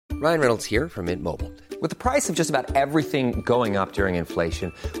Ryan Reynolds here from Mint Mobile. With the price of just about everything going up during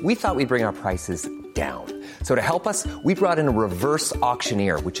inflation, we thought we'd bring our prices down. So to help us, we brought in a reverse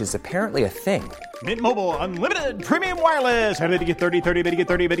auctioneer, which is apparently a thing. Mint Mobile Unlimited Premium Wireless. How to get 30, 30, bit to get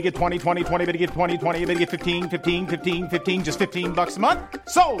 30, bit to get 20, 20, 20, bit to get 20, 20, bit to get 15, 15, 15, 15, just $15 a month?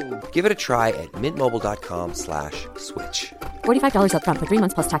 Sold! Give it a try at mintmobile.com/switch. $45 up front for 3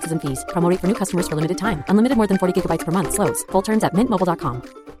 months plus taxes and fees. Promo rate for new customers for limited time. Unlimited more than 40 gigabytes per month. Slows full terms at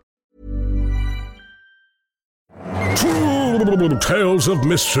mintmobile.com. Tales of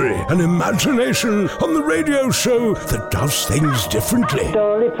mystery and imagination on the radio show that does things differently.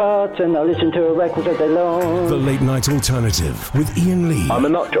 Dolly Parton, I listen to a record all day long. The Late Night Alternative with Iain Lee. I'm a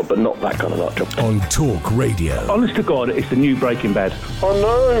nut job, but not that kind of nut job. On Talk Radio. Honest to God, it's the new Breaking Bad. Oh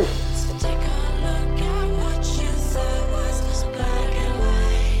no!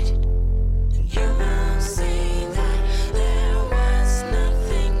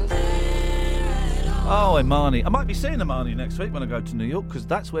 Oh, Imani. I might be seeing Imani next week when I go to New York, because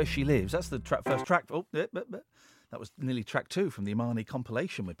that's where she lives. That's the first track. Oh, that was nearly track 2 from the Imani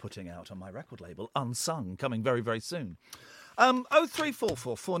compilation we're putting out on my record label, Unsung, coming very, very soon.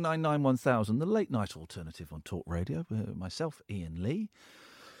 0344 499 1000, the Late Night Alternative on Talk Radio. Myself, Iain Lee,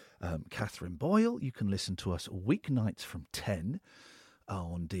 Catherine Boyle. You can listen to us weeknights from 10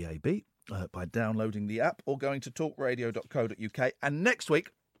 on DAB by downloading the app or going to talkradio.co.uk. And next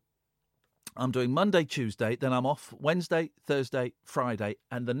week, I'm doing Monday, Tuesday, then I'm off Wednesday, Thursday, Friday,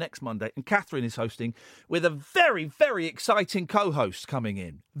 and the next Monday. And Catherine is hosting with a very, very exciting co-host coming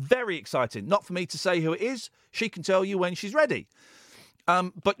in. Very exciting. Not for me to say who it is. She can tell you when she's ready.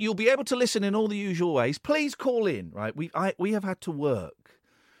 But you'll be able to listen in all the usual ways. Please call in, right? We have had to work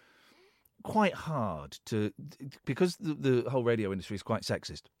quite hard because the whole radio industry is quite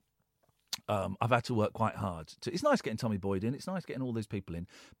sexist. I've had to work quite hard. It's nice getting Tommy Boyd in. It's nice getting all those people in.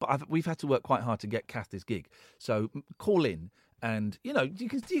 But we've had to work quite hard to get Kath this gig. So call in, and you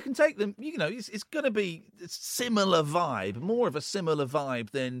can take them. It's going to be a similar vibe, more of a similar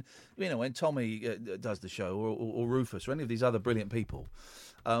vibe than when Tommy does the show or Rufus or any of these other brilliant people.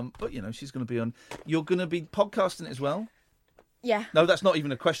 But she's going to be on. You're going to be podcasting it as well. Yeah. No, that's not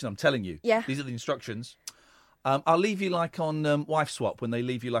even a question. I'm telling you. Yeah. These are the instructions. I'll leave you like on Wife Swap when they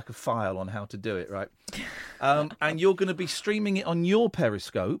leave you like a file on how to do it, right? And you're going to be streaming it on your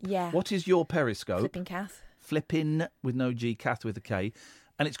Periscope. Yeah. What is your Periscope? Flipping Kath. Flipping with no G, Kath with a K.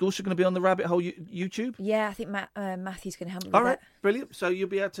 And it's also going to be on the Rabbit Hole YouTube? Yeah, I think Matthew's going to help me with all right, that. brilliant. So you'll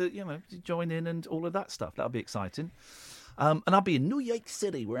be able to, join in and all of that stuff. That'll be exciting. And I'll be in New York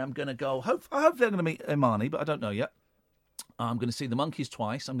City where I'm going to go. I hope they're going to meet Imani, but I don't know yet. I'm going to see the Monkees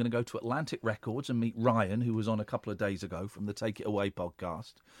twice. I'm going to go to Atlantic Records and meet Ryan, who was on a couple of days ago from the Take It Away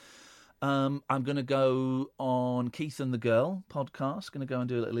podcast. I'm going to go on Keith and the Girl podcast. Going to go and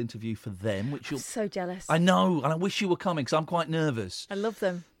do a little interview for them. I'm so jealous. I know, and I wish you were coming because I'm quite nervous. I love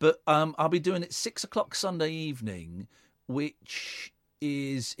them. But I'll be doing it 6 o'clock Sunday evening, which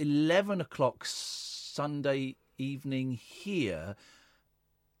is 11 o'clock Sunday evening here.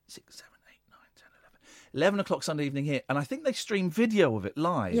 6, 7. 11 o'clock Sunday evening here, and I think they stream video of it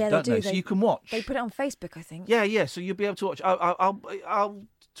live, don't they? So you can watch. They put it on Facebook, I think. Yeah. So you'll be able to watch. I'll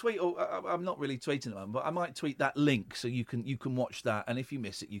tweet. Or I'm not really tweeting at them, but I might tweet that link so you can watch that. And if you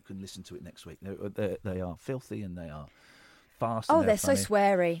miss it, you can listen to it next week. They are filthy and they are fast. Oh, and they're funny. so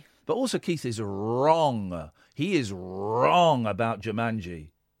sweary. But also, Keith is wrong. He is wrong about Jumanji.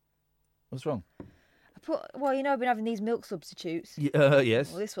 What's wrong? I've been having these milk substitutes. Yes.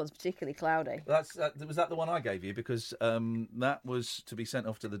 Well, this one's particularly cloudy. Was that the one I gave you? Because that was to be sent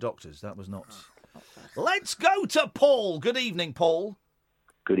off to the doctors. That was not. Let's go to Paul. Good evening, Paul.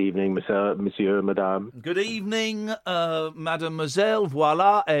 Good evening, monsieur, madame. Good evening, mademoiselle.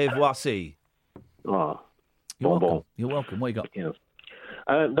 Voilà et voici. You're welcome. You're welcome. What you got? Yes.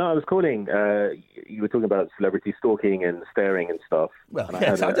 No, I was calling. You were talking about celebrity stalking and staring and stuff. Well,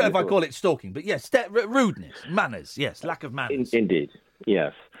 yes, I don't know if I call it stalking, but yes, rudeness, manners, yes, lack of manners. Indeed,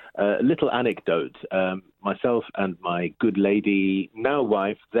 yes. Little anecdote. Myself and my good lady, now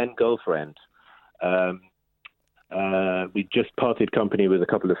wife, then girlfriend, we just parted company with a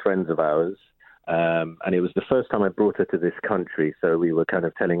couple of friends of ours. And it was the first time I brought her to this country, so we were kind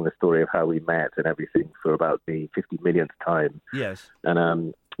of telling the story of how we met and everything for about the 50 millionth time. Yes.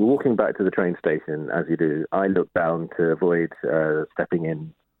 And we're walking back to the train station, as you do. I looked down to avoid stepping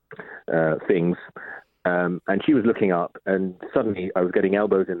in things, and she was looking up, and suddenly I was getting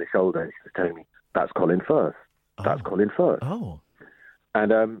elbows in the shoulder, and she was telling me, "That's Colin Firth. That's Colin Firth." Oh.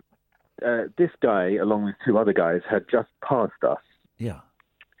 And this guy, along with two other guys, had just passed us. Yeah.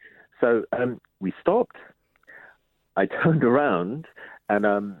 So we stopped. I turned around, and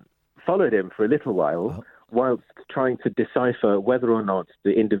followed him for a little while whilst trying to decipher whether or not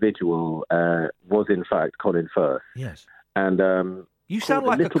the individual was in fact Colin Firth. Yes. And you sound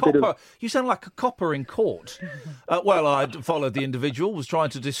like a copper. You sound like a copper in court. Well, I followed the individual, was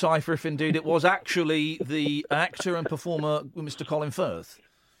trying to decipher if indeed it was actually the actor and performer, Mr. Colin Firth.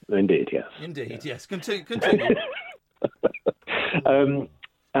 Indeed, yes. Indeed, yes. Continue.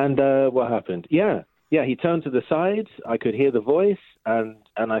 And what happened? Yeah, he turned to the side. I could hear the voice, and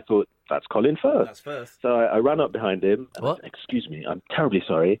I thought, that's Colin Firth. That's Firth. So I ran up behind him. And what? I said, excuse me, I'm terribly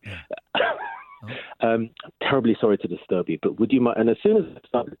sorry. I'm terribly sorry to disturb you, but would you mind? And as soon as I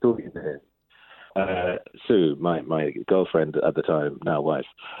started talking to him, Sue, my girlfriend at the time, now wife,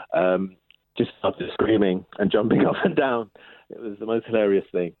 just started screaming and jumping up and down. It was the most hilarious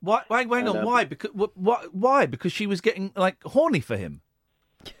thing. Why? Hang on. Why? Because why? Because she was getting horny for him.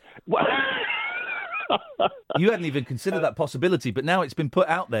 You hadn't even considered that possibility, but now it's been put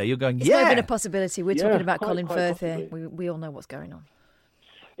out there. You're going, It's not even a possibility. We're talking about Colin Firth here. We all know what's going on.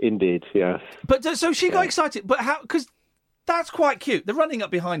 Indeed, yes. But so she got excited. But how? Because that's quite cute. The running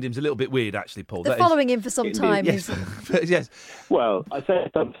up behind him's a little bit weird, actually, Paul. The following him for some time. Yes. Yes. Well, I say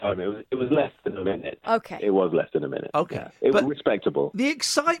some time. It was less than a minute. Okay. It was less than a minute. Okay. Yeah. It was respectable. The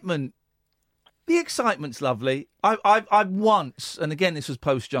excitement's lovely. I once, and again this was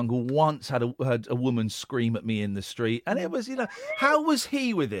post-Jungle, once had a woman scream at me in the street, and it was, how was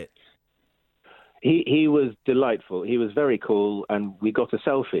he with it? He was delightful. He was very cool, and we got a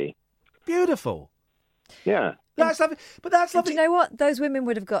selfie. Beautiful. Yeah. That's lovely. But that's lovely. Do you know what? Those women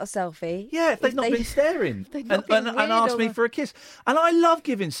would have got a selfie. Yeah, if they'd not been staring and asked me for a kiss. And I love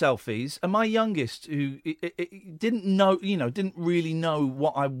giving selfies. And my youngest, who didn't know, didn't really know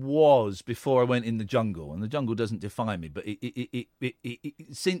what I was before I went in the jungle, and the jungle doesn't define me, but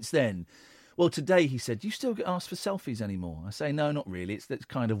since then. Well, today he said, "Do you still get asked for selfies anymore?" I say, "No, not really. It's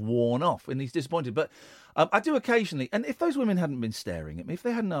kind of worn off," and he's disappointed. But I do occasionally, and if those women hadn't been staring at me, if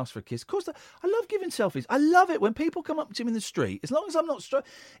they hadn't asked for a kiss, of course, I love giving selfies. I love it when people come up to me in the street. As long as I'm not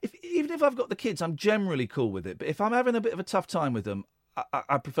even if I've got the kids, I'm generally cool with it. But if I'm having a bit of a tough time with them,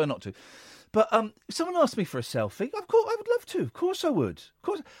 I prefer not to. But if someone asked me for a selfie, of course I would love to. Of course I would. Of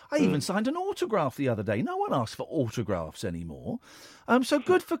course, I even signed an autograph the other day. No one asks for autographs anymore. So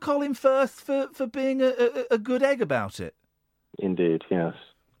good for Colin Firth for being a good egg about it. Indeed, yes.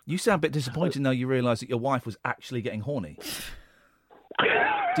 You sound a bit disappointed now you realise that your wife was actually getting horny.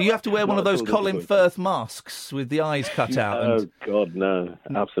 Do you have to wear one of those Colin Firth masks with the eyes cut out? Oh, God, no.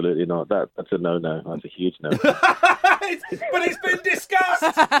 Absolutely not. That's a no-no. That's a huge no. But it's been discussed.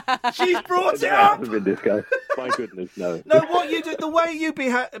 She's brought it up. It hasn't been discussed. My goodness, no. No, what you did, the way you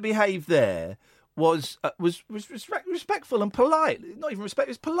behaved there was respectful and polite. Not even respect.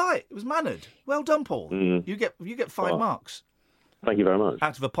 It was polite. It was mannered. Well done, Paul. Mm. You get 5 marks. Thank you very much.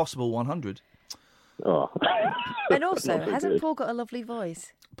 Out of a possible 100. Oh. And also, hasn't Paul got a lovely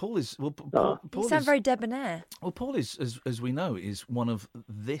voice? Paul is. Well, Paul you sound very debonair. Well, Paul is, as we know, is one of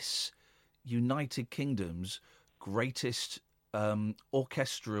this United Kingdom's greatest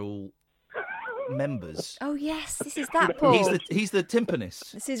orchestral members. Oh yes, this is that Paul. He's the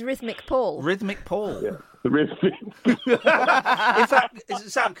timpanist. This is Rhythmic Paul. Rhythmic Paul. Yeah. Rhythmic. In fact,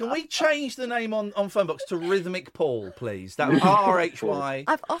 Sam, can we change the name on phone box to Rhythmic Paul, please? That RHY.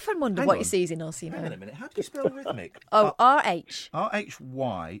 I've often wondered what he sees in us. Hang on a minute. How do you spell rhythmic? Oh, RH.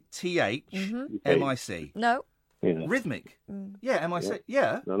 RHYTHMIC. No. Yeah. Rhythmic. Yeah, MIC.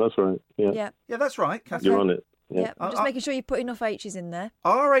 Yeah. No, that's right. Yeah. Yeah, that's right, Catherine. You're on it. Yeah. I'm just making sure you put enough H's in there.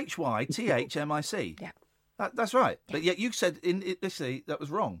 RHYTHMIC. Yeah. That's right. Yeah. But yet you said initially that was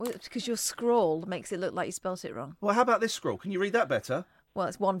wrong. Well, it's because your scrawl makes it look like you spelt it wrong. Well, how about this scroll? Can you read that better? Well,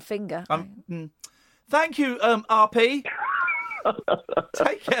 it's one finger. Thank you, RP.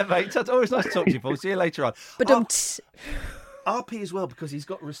 Take care, mate. It's always nice to talk to you, Paul. See you later on. But RP as well, because he's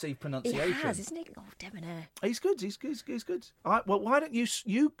got received pronunciation. He has, isn't he? Oh, debonair. He's good. He's good. All right. Well, why don't you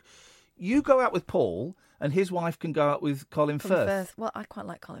go out with Paul, and his wife can go out with Colin Firth. Well, I quite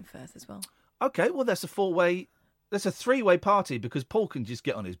like Colin Firth as well. Okay. Well, that's a 3-way party because Paul can just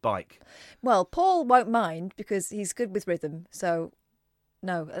get on his bike. Well, Paul won't mind because he's good with rhythm. So,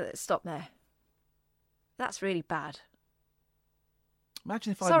 no, stop there. That's really bad.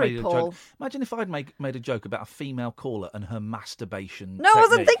 Imagine if I'd made a joke. Imagine if I'd made a joke about a female caller and her masturbation. No, I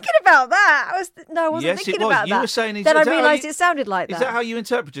wasn't thinking about that. I wasn't thinking about that. You were saying. Then I realised it sounded like that. Is that how you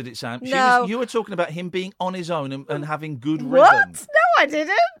interpreted it, Sam? No. You were talking about him being on his own and having good rhythm. What? No, I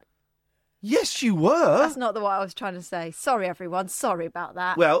didn't. Yes, you were. That's not what I was trying to say. Sorry, everyone. Sorry about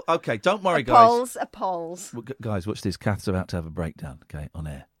that. Well, okay. Don't worry, guys. Appalls. Well, guys, watch this. Kath's about to have a breakdown. Okay, on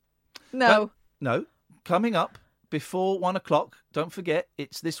air. No. No. Coming up. before 1 o'clock, don't forget,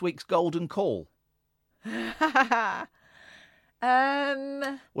 it's this week's Golden Call. Where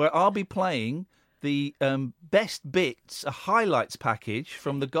I'll be playing the best bits, a highlights package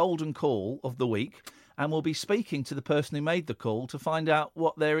from the Golden Call of the week, and we'll be speaking to the person who made the call to find out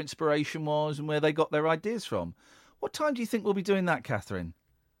what their inspiration was and where they got their ideas from. What time do you think we'll be doing that, Catherine?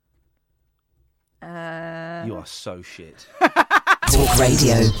 You are so shit. Talk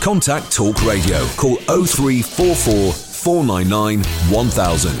Radio. Contact Talk Radio. Call 0344 499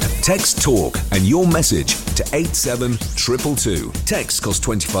 1000. Text Talk and your message to 87222. Text costs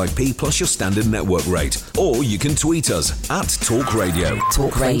 25p plus your standard network rate. Or you can tweet us at Talk Radio.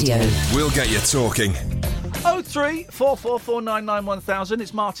 Talk Radio. We'll get you talking. 0344 499 1000.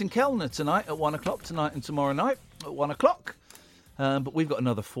 It's Martin Kellner tonight at 1 o'clock, tonight and tomorrow night at 1 o'clock. But we've got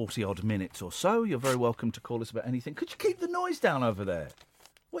another 40-odd minutes or so. You're very welcome to call us about anything. Could you keep the noise down over there?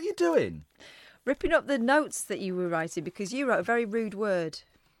 What are you doing? Ripping up the notes that you were writing because you wrote a very rude word.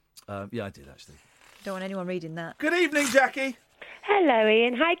 Yeah, I did, actually. Don't want anyone reading that. Good evening, Jackie. Hello,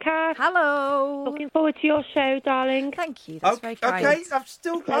 Ian. Hi, Kath. Hello. Looking forward to your show, darling. Thank you. That's very kind. Okay, I've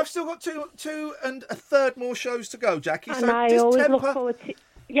still got two and a third more shows to go, Jackie. And so I just always temper... look forward to...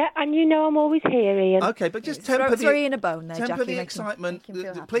 Yeah, and you know I'm always here, Ian. Okay, but just temper throw in a bone there, temper Jackie, the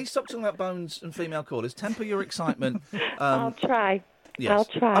excitement. Please stop talking about bones and female callers. Temper your excitement. I'll try. Yes. I'll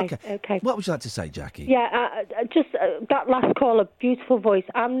try. Okay. What would you like to say, Jackie? Yeah, just that last caller, beautiful voice.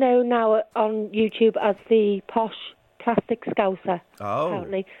 I'm known now on YouTube as the posh plastic scouser. Oh.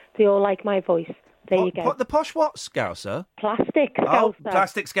 Apparently, they all like my voice. There you go. The posh what, Scouser? Plastic Scouser. Oh,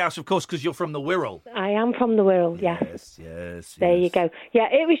 plastic Scouser, of course, because you're from the Wirral. I am from the Wirral, yes. Yes. There you go. Yeah,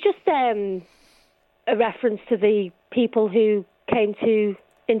 it was just a reference to the people who came to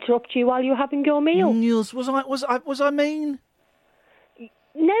interrupt you while you were having your meal. Niels, was I mean?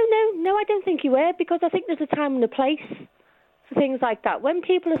 No, I don't think you were, because I think there's a time and a place for things like that. When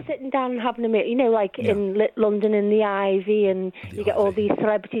people are sitting down and having a meal, you know, like in London in the Ivy, and you get all these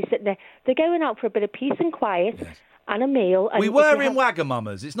celebrities sitting there, they're going out for a bit of peace and quiet and a meal. And we were in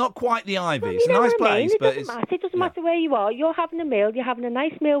Wagamama's. It's not quite the Ivy. Well, it's a nice place, but it doesn't matter where you are. You're having a meal. You're having a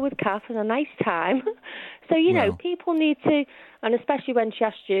nice meal with Kath and a nice time. So, you know, people need to, and especially when she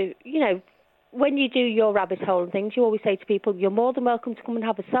asked you, you know, when you do your rabbit hole and things, you always say to people, you're more than welcome to come and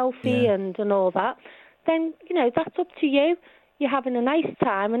have a selfie and all that. Then, you know, that's up to you. You're having a nice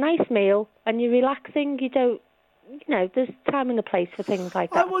time, a nice meal, and you're relaxing. You don't, you know, there's time and a place for things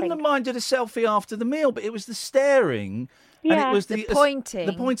like that. I wouldn't have minded a selfie after the meal, but it was the staring. Yeah, and it was the pointing.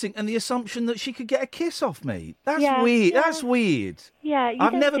 The pointing and the assumption that she could get a kiss off me. That's weird. Yeah. That's weird. Yeah,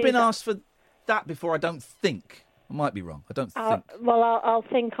 I've never been asked for that before, I don't think. I might be wrong. I don't think. Well, I'll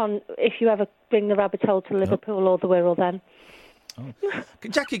think on if you ever bring the rabbit hole to Liverpool or the Wirral then. Oh.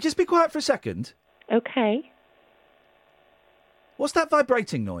 Jackie, just be quiet for a second. Okay. What's that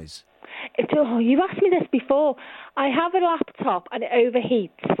vibrating noise? You've asked me this before. I have a laptop and it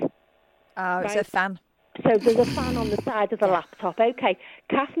overheats. Oh, it's a fan. So there's a fan on the side of the laptop. Okay,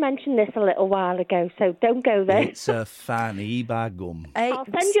 Kath mentioned this a little while ago, so don't go there. It's a fanny bagum. I'll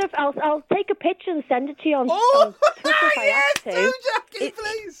send you. I'll take a picture and send it to you on Twitter if I have to. Do, Jackie,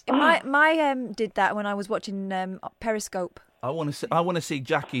 please. My did that when I was watching Periscope. I want to see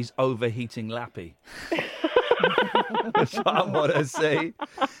Jackie's overheating lappy. That's what I want to see.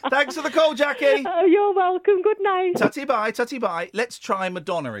 Thanks for the call, Jackie. Oh, you're welcome. Good night. Tutty bye. Let's try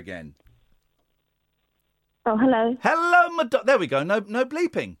Madonna again. Oh, hello. Hello, Madonna. There we go. No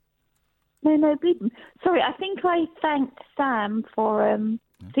bleeping. No bleeping. Sorry, I think I thanked Sam for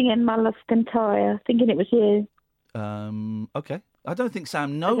singing My Love Kintyre, thinking it was you. Okay. I don't think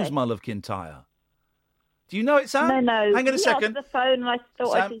Sam knows My Love Kintyre. Do you know it, Sam? No. Hang on a second. The phone, I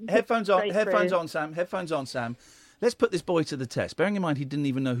thought Sam, headphones on, Sam. Headphones on, Sam. Let's put this boy to the test. Bearing in mind he didn't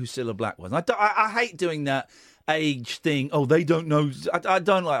even know who Cilla Black was. I hate doing that age thing. Oh, they don't know. I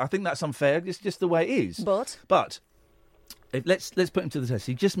don't like. I think that's unfair. It's just the way it is. But let's put him to the test.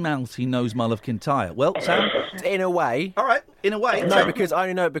 He just mouths he knows My Love Kintyre. Well, Sam, in a way. All right, in a way. No, because I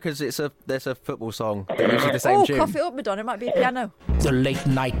only know it because there's a football song that uses the same tune. Cough it up, Madonna. It might be a piano. The late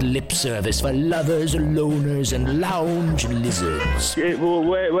night lip service for lovers, loners, and lounge lizards.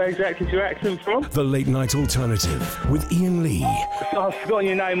 Where exactly is your accent from? The Late Night Alternative with Iain Lee. I've forgotten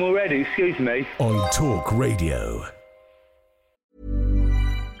your name already. Excuse me. On Talk Radio.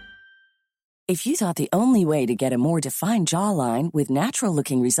 If you thought the only way to get a more defined jawline with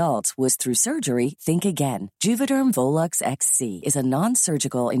natural-looking results was through surgery, think again. Juvederm Volux XC is a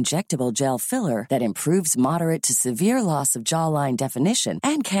non-surgical injectable gel filler that improves moderate to severe loss of jawline definition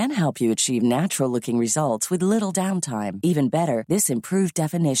and can help you achieve natural-looking results with little downtime. Even better, this improved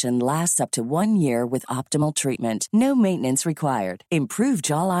definition lasts up to 1 year with optimal treatment. No maintenance required. Improve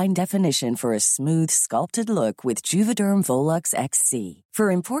jawline definition for a smooth, sculpted look with Juvederm Volux XC. For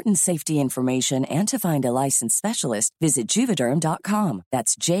important safety information and to find a licensed specialist, visit Juvederm.com.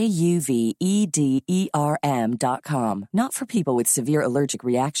 That's JUVEDERM.com. Not for people with severe allergic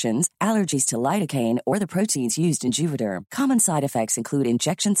reactions, allergies to lidocaine, or the proteins used in Juvederm. Common side effects include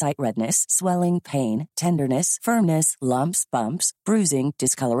injection site redness, swelling, pain, tenderness, firmness, lumps, bumps, bruising,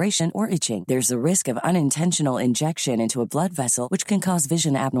 discoloration, or itching. There's a risk of unintentional injection into a blood vessel, which can cause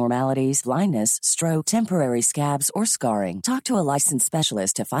vision abnormalities, blindness, stroke, temporary scabs, or scarring. Talk to a licensed specialist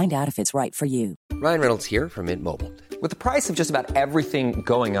to find out if it's right for you. Ryan Reynolds here from Mint Mobile. With the price of just about everything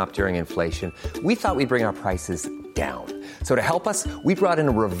going up during inflation, we thought we'd bring our prices down. So to help us, we brought in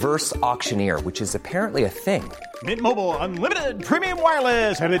a reverse auctioneer, which is apparently a thing. Mint Mobile Unlimited Premium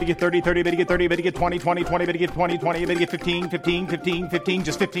Wireless. How to get 30, 30, bit to get 30, bit to get 20, 20, 20, bit to get 20, 20, bit to get 15, 15, 15, 15,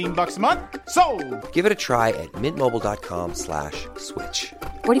 just $15 a month? Sold! Give it a try at mintmobile.com/switch.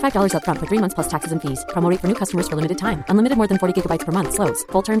 $45 up front for 3 months plus taxes and fees. Promo rate for new customers for limited time. Unlimited more than 40 gigabytes per month. Slows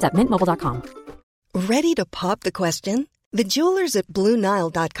full terms at mintmobile.com. Ready to pop the question? The jewelers at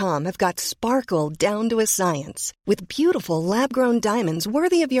BlueNile.com have got sparkle down to a science with beautiful lab-grown diamonds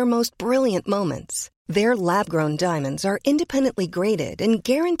worthy of your most brilliant moments. Their lab-grown diamonds are independently graded and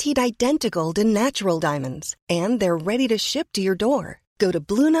guaranteed identical to natural diamonds, and they're ready to ship to your door. Go to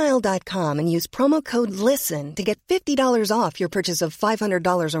BlueNile.com and use promo code LISTEN to get $50 off your purchase of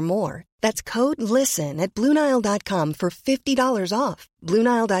 $500 or more. That's code LISTEN at BlueNile.com for $50 off.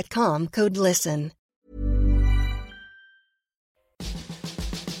 BlueNile.com, code LISTEN.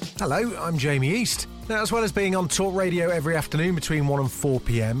 Hello, I'm Jamie East. Now, as well as being on Talk Radio every afternoon between 1 and 4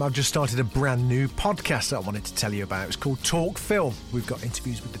 p.m, I've just started a brand new podcast that I wanted to tell you about. It's called Talk Film. We've got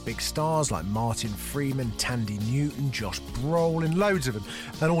interviews with the big stars like Martin Freeman, Tandy Newton, Josh Brolin, loads of them,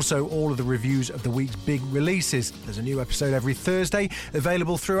 and also all of the reviews of the week's big releases. There's a new episode every Thursday,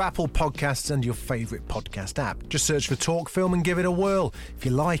 available through Apple Podcasts and your favourite podcast app. Just search for Talk Film and give it a whirl. If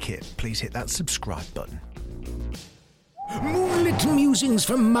you like it, please hit that subscribe button. Moonlit musings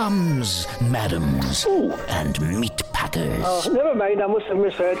for mums, madams, and meat packers. Oh, never mind, I must have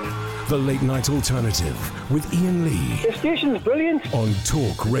misheard. The Late Night Alternative with Iain Lee. The station's brilliant. On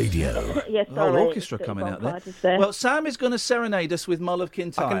Talk Radio. Yes, whole orchestra coming out there. Well, Sam is going to serenade us with Mull of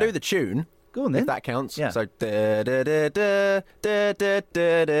Kintyre. I can do the tune. Go on then. If that counts. Yeah. So. Right,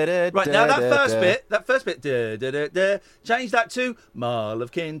 now that first bit, change that to Mull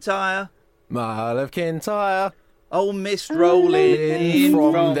of Kintyre. Mull of Kintyre. Oh, mist rolling in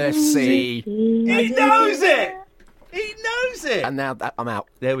from the sea. He knows it! He knows it! And now I'm out.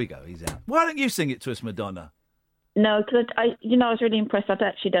 There we go, he's out. Why don't you sing it to us, Madonna? No, because I was really impressed. I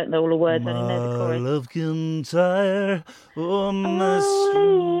actually don't know all the words. I only know the chorus. Mull of Kintyre, oh, mist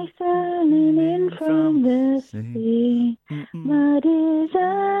rolling in from the sea. My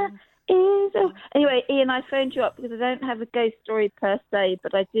desire is... Oh. Anyway, Ian, I phoned you up because I don't have a ghost story per se,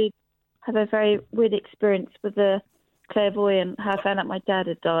 but I do have a very weird experience with a clairvoyant, how I found out my dad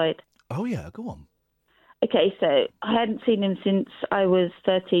had died. Oh, yeah, go on. Okay, so I hadn't seen him since I was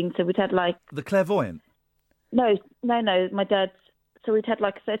 13, so we'd had like... The clairvoyant? No, my dad's... So we'd had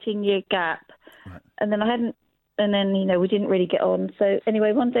like a 13-year gap, right. And then we didn't really get on. So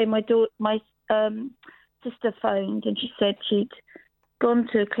anyway, one day my sister phoned and she said she'd gone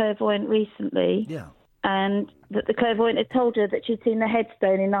to a clairvoyant recently. Yeah. And that the clairvoyant had told her that she'd seen the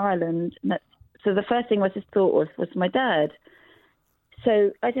headstone in Ireland. So the first thing I just thought was my dad.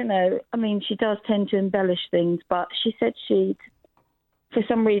 So, I don't know. I mean, she does tend to embellish things, but she said for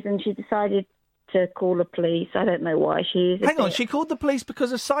some reason, she decided to call the police. I don't know why. Hang on, she called the police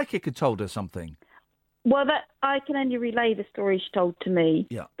because a psychic had told her something? Well, I can only relay the story she told to me.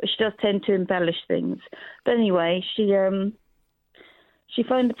 Yeah. But she does tend to embellish things. But anyway, she phoned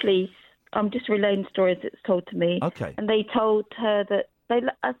the police. I'm just relaying stories that's told to me. Okay. And they told her that they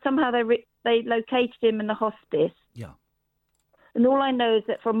located him in the hospice. Yeah. And all I know is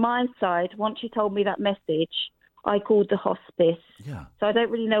that from my side, once she told me that message, I called the hospice. Yeah. So I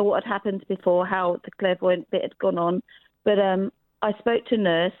don't really know what had happened before, how the clairvoyant bit had gone on. But I spoke to a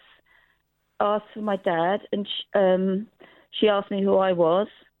nurse, asked for my dad, and she asked me who I was.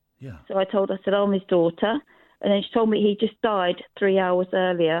 Yeah. So I said, I'm his daughter. And then she told me he just died 3 hours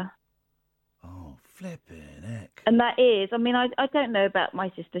earlier. Flipping heck. And that is, I mean, I don't know about my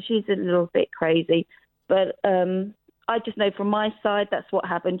sister. She's a little bit crazy. But I just know from my side that's what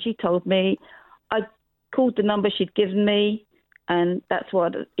happened. She told me. I called the number she'd given me, and that's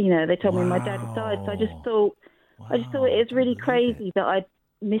what, they told me my dad had died. So I just thought it was really crazy that I'd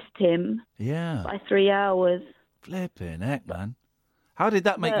missed him by 3 hours. Flipping heck, man. How did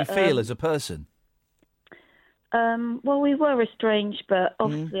that make you feel as a person? Well, we were estranged, but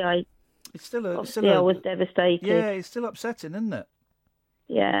obviously I was devastated. Yeah, it's still upsetting, isn't it?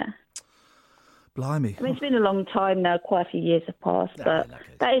 Yeah. Blimey. I mean, it's been a long time now, quite a few years have passed, but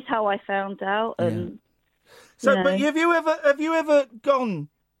that is how I found out. And So, but have you ever gone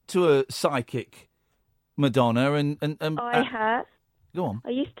to a psychic, Madonna? And I have. Go on. I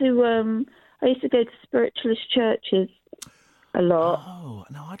used to go to spiritualist churches a lot. Oh,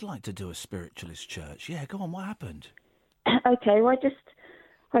 no, I'd like to do a spiritualist church. Yeah, go on. What happened? Okay, well,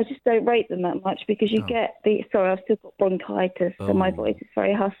 I just don't rate them that much because you get the. Sorry, I've still got bronchitis, so my voice is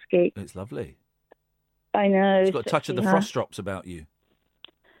very husky. It's lovely. I know. It's got a touch of the frost drops about you.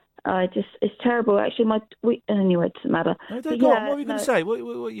 It's terrible. Actually, anyway, it doesn't matter. No, go on. What were you going to say?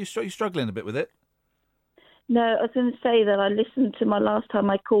 What you're struggling a bit with it? No, I was going to say that I listened to my last time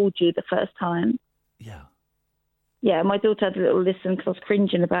I called you the first time. Yeah. Yeah, my daughter had a little listen because I was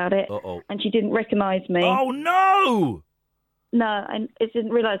cringing about it. Uh-oh. And she didn't recognise me. Oh, no! No, I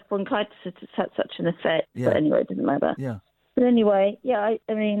didn't realise bronchitis had such an effect. Yeah. But anyway, it doesn't matter. Yeah. But anyway, I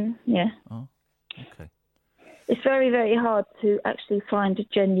mean, yeah. Oh, okay. It's very, very hard to actually find a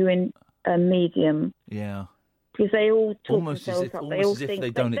genuine medium. Yeah. Because they all talk almost themselves as if, up. almost They all as if think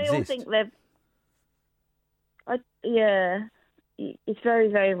they don't they exist. all think they're... It's very,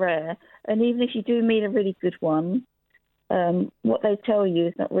 very rare. And even if you do meet a really good one, what they tell you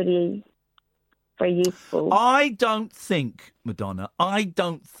is not really very useful. I don't think, Madonna, I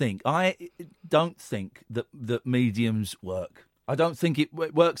don't think that mediums work. I don't think it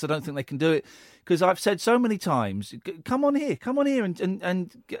works. I don't think they can do it. Because I've said so many times, come on here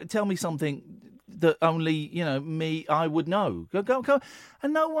and tell me something that only, I would know. Go.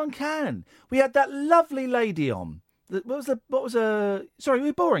 And no one can. We had that lovely lady on. Sorry, were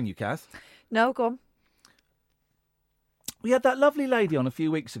we boring you, Kath? No, go on. We had that lovely lady on a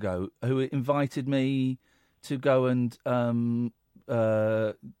few weeks ago who invited me to go and put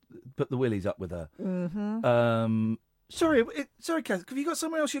the willies up with her. Mm-hmm. Sorry, Kath, have you got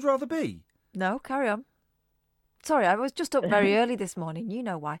somewhere else you'd rather be? No, carry on. Sorry, I was just up very early this morning. You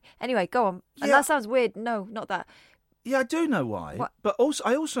know why. Anyway, go on. And that sounds weird. No, not that. Yeah, I do know why. What? But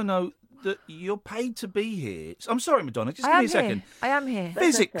I also know that you're paid to be here. I'm sorry, Madonna, just give me a second. I am here.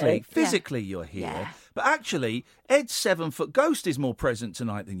 Physically, you're here. Yeah. But actually, Ed's 7-foot ghost is more present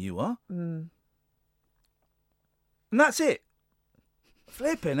tonight than you are. Mm. And that's it.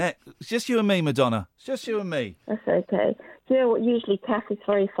 Flipping it. It's just you and me, Madonna. It's just you and me. That's okay. Do you know what? Usually Kath is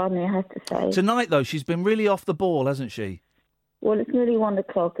very funny, I have to say. Tonight, though, she's been really off the ball, hasn't she? Well, it's nearly 1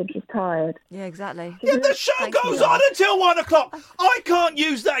 o'clock and she's tired. Yeah, exactly. Yeah, the show goes on until 1 o'clock. I can't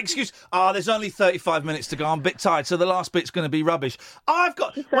use that excuse. There's only 35 minutes to go. I'm a bit tired, so the last bit's going to be rubbish. Out,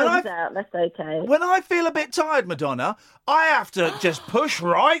 that's okay. When I feel a bit tired, Madonna, I have to just push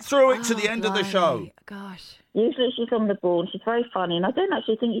right through it to the end of the show. Gosh. Usually she's on the ball and she's very funny, and I don't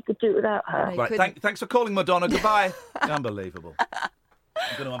actually think you could do it without her. Right, thanks for calling, Madonna. Goodbye. Unbelievable. I'm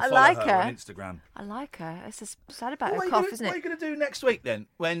going to unfollow her on Instagram. I like her. It's just sad about Well, her cough, isn't it? What are you going to do next week then?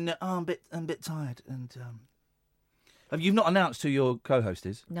 When I'm a bit tired and you've not announced who your co-host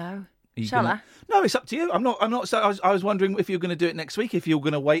is? No. I? No, it's up to you. I'm not. So I was wondering if you're going to do it next week. If you're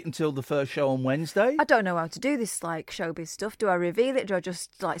going to wait until the first show on Wednesday. I don't know how to do this showbiz stuff. Do I reveal it? Do I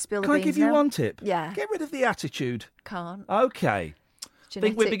just spill the beans? Can I give you one tip? Yeah. Get rid of the attitude. Can't. Okay.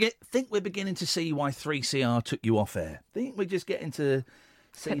 Genetic. Think we're beginning to see why 3CR took you off air. Think we're just getting to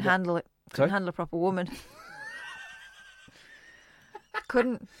see. Couldn't handle it. Couldn't handle a proper woman.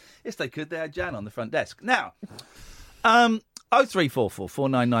 Couldn't. Yes, they could. They had Jan on the front desk. Now, 0344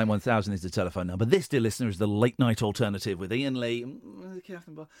 499 1000 is the telephone number. This, dear listener, is the Late Night Alternative with Iain Lee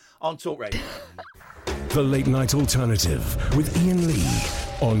on Talk Radio. The Late Night Alternative with Iain Lee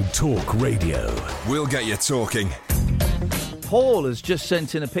on Talk Radio. We'll get you talking. Paul has just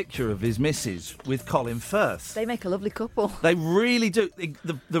sent in a picture of his missus with Colin Firth. They make a lovely couple. They really do.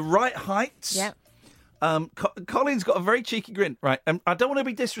 The right heights. Yeah. Colin's got a very cheeky grin, right? And I don't want to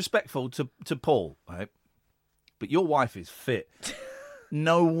be disrespectful to Paul, right? But your wife is fit.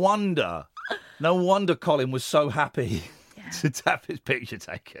 No wonder Colin was so happy to have his picture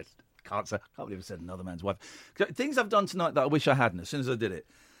taken. Can't believe I said another man's wife. Things I've done tonight that I wish I hadn't. As soon as I did it,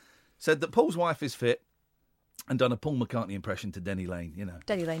 said that Paul's wife is fit. And done a Paul McCartney impression to Denny Lane, you know.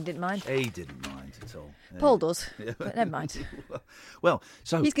 Denny Lane didn't mind. He didn't mind at all. Yeah. Paul does, but never mind. Well,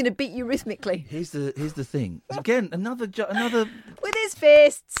 so he's going to beat you rhythmically. Here's the thing. Again, another with his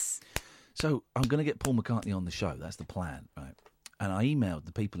fists. So I'm going to get Paul McCartney on the show. That's the plan, right? And I emailed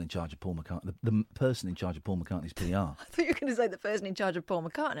the people in charge of Paul McCartney, the person in charge of Paul McCartney's PR. I thought you were going to say the person in charge of Paul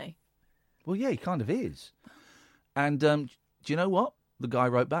McCartney. Well, yeah, he kind of is. And do you know what? The guy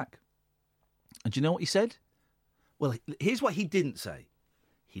wrote back. And do you know what he said? Well, here's what he didn't say.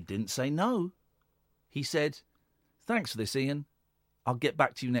 He didn't say no. He said, "Thanks for this, Iain. I'll get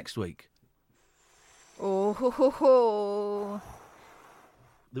back to you next week." Oh, ho, ho, ho.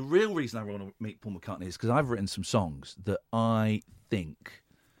 The real reason I want to meet Paul McCartney is because I've written some songs that I think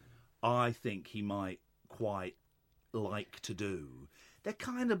he might quite like to do. They're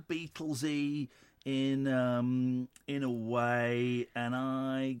kind of Beatlesy in a way, and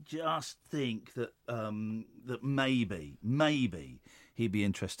I just think that that maybe he'd be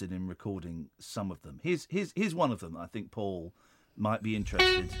interested in recording some of them. Here's one of them that I think Paul might be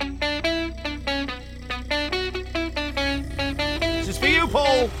interested. This is for you,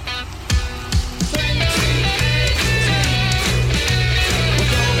 Paul.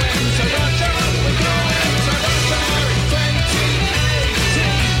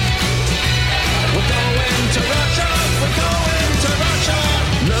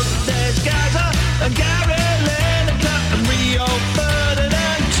 Look, there's Gaza and Gary Lineker and Rio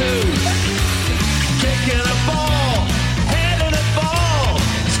Ferdinand too. Kicking a ball, heading a ball,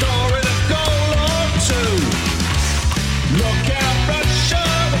 scoring a goal or two. Look out, Russia,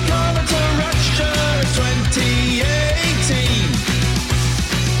 we're coming to Russia in 2018.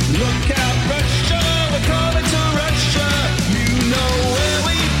 Look out, Russia, we're coming to Russia. You know where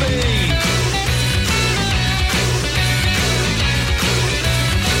we've been.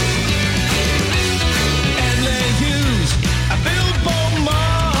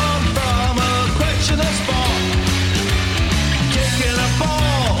 Beaumont from a questionable spot, kicking a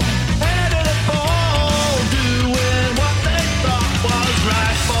ball, heading a ball, doing what they thought was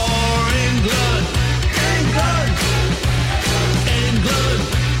right for England. England, England,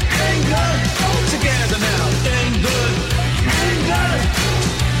 England, all together now. England, England,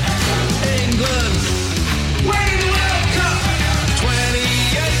 England, win World Cup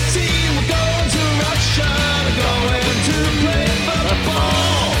 2018. We're going to Russia, we're going to play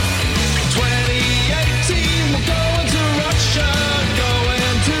football. 2018, we're going to Russia,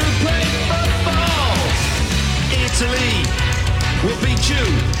 going to play football. Italy will beat you.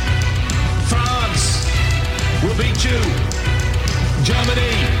 France will beat you.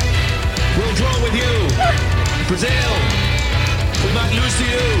 Germany will draw with you. Brazil, we might lose to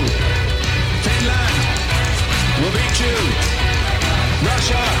you. Finland will beat you.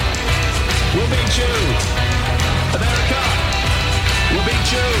 Russia will beat you. America will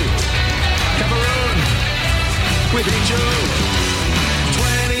beat you. Cameroon will beat you.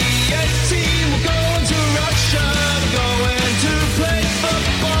 2018, we're going to Russia, we're going to play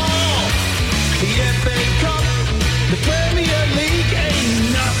football. The FA Cup, the Premier League,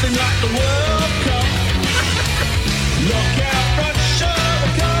 ain't nothing like the World Cup. Look out, Russia,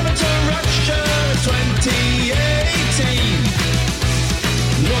 we're coming to Russia in 2018.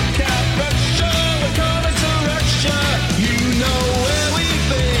 Look out, Russia, we're coming to Russia. You know where we've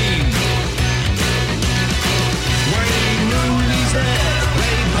been. Wayne Rooney's there,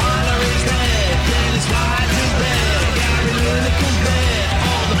 Ray Parler is there, Dennis White is there, Gary Lineker's there,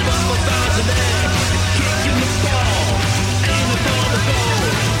 all the football stars are there, kicking the ball, aiming for the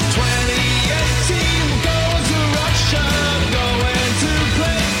goal. 2018, we're going to Russia, going to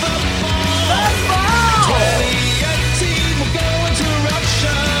play football. 2018, we're going to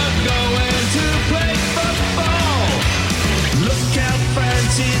Russia, going to play football. Look out,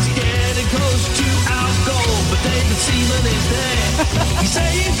 France is getting close to our goal, but David Seaman is there. He's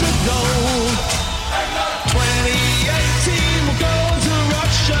saying good goal. 2018, we're going to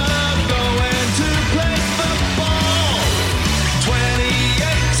Russia, going to play football.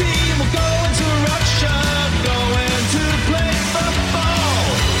 2018, we're going to Russia, going to play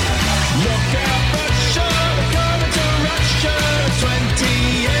football. Look out, Russia, we're coming to Russia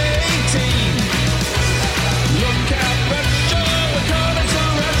 2018. Look out, Russia, we're coming to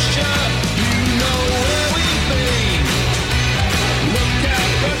Russia. You know where we've been. Look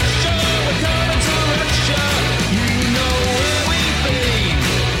out, Russia,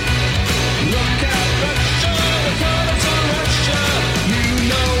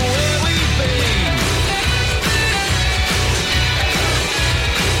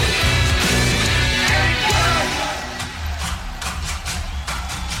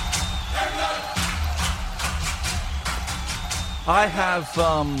 I have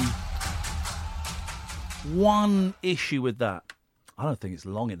one issue with that. I don't think it's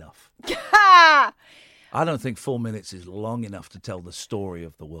long enough. I don't think 4 minutes is long enough to tell the story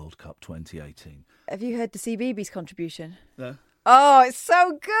of the World Cup 2018. Have you heard the CBeebies contribution? No. Oh, it's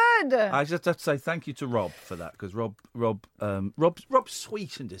so good. I just have to say thank you to Rob for that, because Rob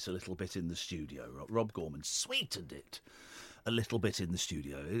sweetened it a little bit in the studio. Rob Gorman sweetened it a little bit in the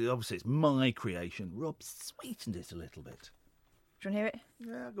studio. Obviously, it's my creation. Rob sweetened it a little bit. Do you want to hear it?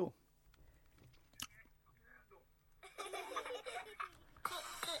 Yeah, go.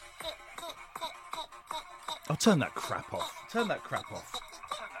 Oh, turn that crap off. Turn that crap off.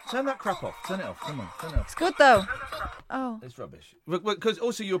 Turn that crap off. Turn it off. Come on, turn it off. It's good, though. Oh. It's rubbish. Because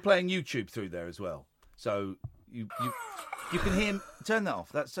also you were playing YouTube through there as well. So you can hear... Turn that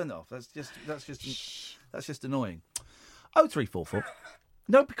off. Turn that off. That's just annoying. 0344.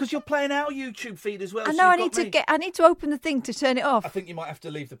 No, because you're playing our YouTube feed as well. I know. I need to open the thing to turn it off. I think you might have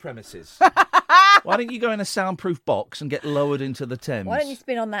to leave the premises. Why don't you go in a soundproof box and get lowered into the Thames? Why don't you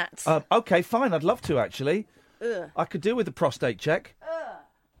spin on that? Okay, fine. I'd love to, actually. Ugh. I could do with a prostate check.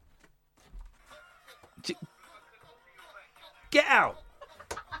 Get out.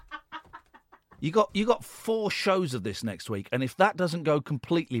 You got 4 shows of this next week, and if that doesn't go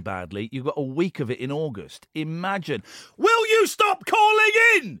completely badly, you've got a week of it in August. Imagine. Will you stop calling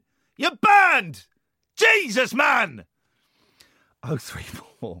in? You're banned. Jesus, man.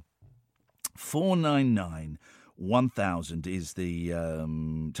 034 499 1000 is the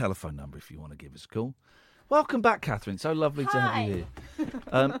telephone number if you want to give us a call. Welcome back, Catherine. So lovely to have you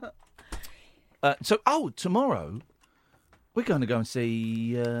here. Tomorrow we're going to go and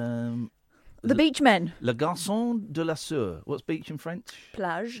see The Beachmen. Le Garçon de la Sur. What's beach in French?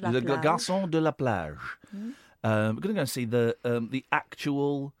 Plage. Le Garçon de la Plage. We're going to go and see the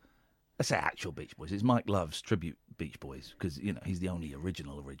actual. I say actual Beach Boys. It's Mike Love's tribute Beach Boys because he's the only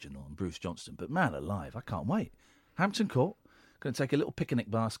original, and Bruce Johnston. But man alive, I can't wait. Hampton Court. Going to take a little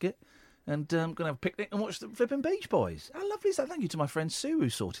picnic basket. And going to have a picnic and watch the flipping Beach Boys. How lovely is that? Thank you to my friend Sue who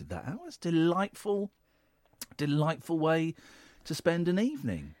sorted that out. It's a delightful way to spend an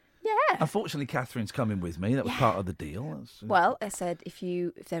evening. Yeah. Unfortunately, Catherine's coming with me. That was part of the deal. Well, I said if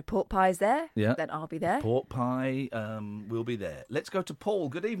there are pork pies there, yeah, then I'll be there. Pork pie will be there. Let's go to Paul.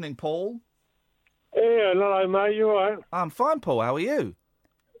 Good evening, Paul. Yeah, hello, mate. You all right? I'm fine, Paul. How are you?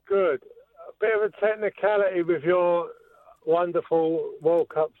 Good. A bit of a technicality with your wonderful World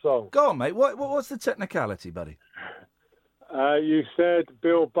Cup song. Go on, mate. What's the technicality, buddy? You said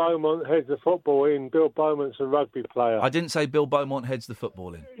Bill Beaumont heads the football in. Bill Beaumont's a rugby player. I didn't say Bill Beaumont heads the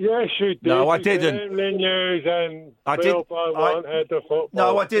football in. Yes, you did. No, I didn't. News and Bill Beaumont head the football.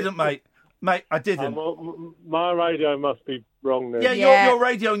 No, I didn't, mate. Mate, I didn't. My radio must be wrong then. Yeah, your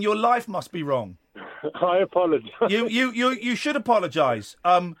radio and your life must be wrong. I apologise. You should apologise.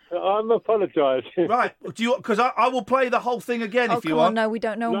 I'm apologising. Right? Do you? Because I will play the whole thing again if you want. No, we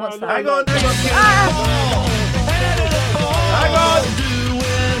don't know what's that. Hang on. Hang on.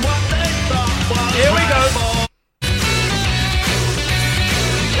 Here we go.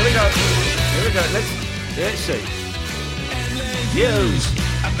 Let's see. Use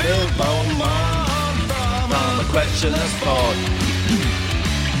Bill Beaumont from a question of sport.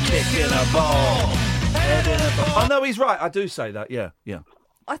 Kicking a ball. Oh, no, he's right. I do say that, yeah.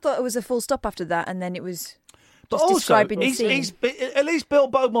 I thought it was a full stop after that, and then it was but just also, describing the scene. At least Bill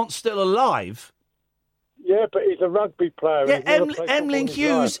Beaumont's still alive. Yeah, but he's a rugby player. Yeah, Emlyn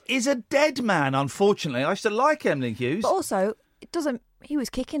Hughes is a dead man, unfortunately. I used to like Emlyn Hughes. But also, it doesn't... He was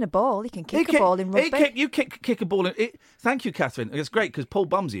kicking a ball. He can kick a ball in rugby. You kick a ball in... Thank you, Catherine. It's great because Paul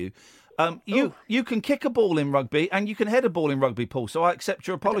bums you. You can kick a ball in rugby and you can head a ball in rugby, Paul, so I accept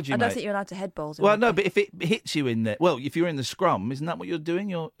your apology, I don't mate. think you're allowed to head balls in Well, rugby. no, but if it hits you in there... Well, if you're in the scrum, isn't that what you're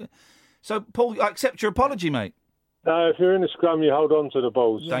doing? So, Paul, I accept your apology, mate. No, if you're in the scrum, you hold on to the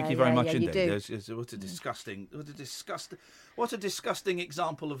balls. Thank you very much indeed. Do. What a disgusting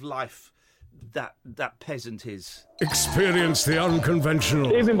example of life that peasant is. Experience the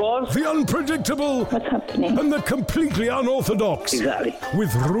unconventional, Evening, boss. the unpredictable, and the completely unorthodox. Exactly.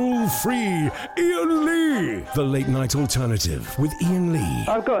 With rule-free Iain Lee. The Late Night Alternative with Iain Lee.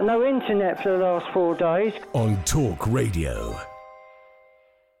 I've got no internet for the last 4 days. On Talk Radio.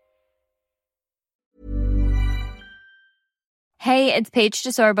 Hey, it's Paige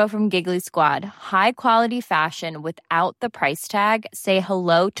DeSorbo from Giggly Squad. High quality fashion without the price tag. Say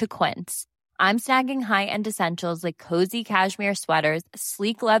hello to Quince. I'm snagging high-end essentials like cozy cashmere sweaters,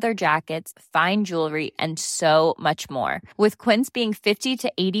 sleek leather jackets, fine jewelry, and so much more. With Quince being 50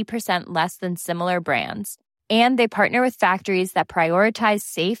 to 80% less than similar brands. And they partner with factories that prioritize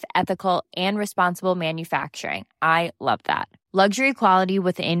safe, ethical, and responsible manufacturing. I love that. Luxury quality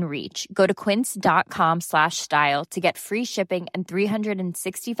within reach. Go to quince.com/style to get free shipping and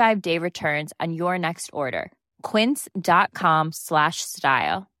 365-day returns on your next order.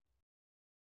 Quince.com/style.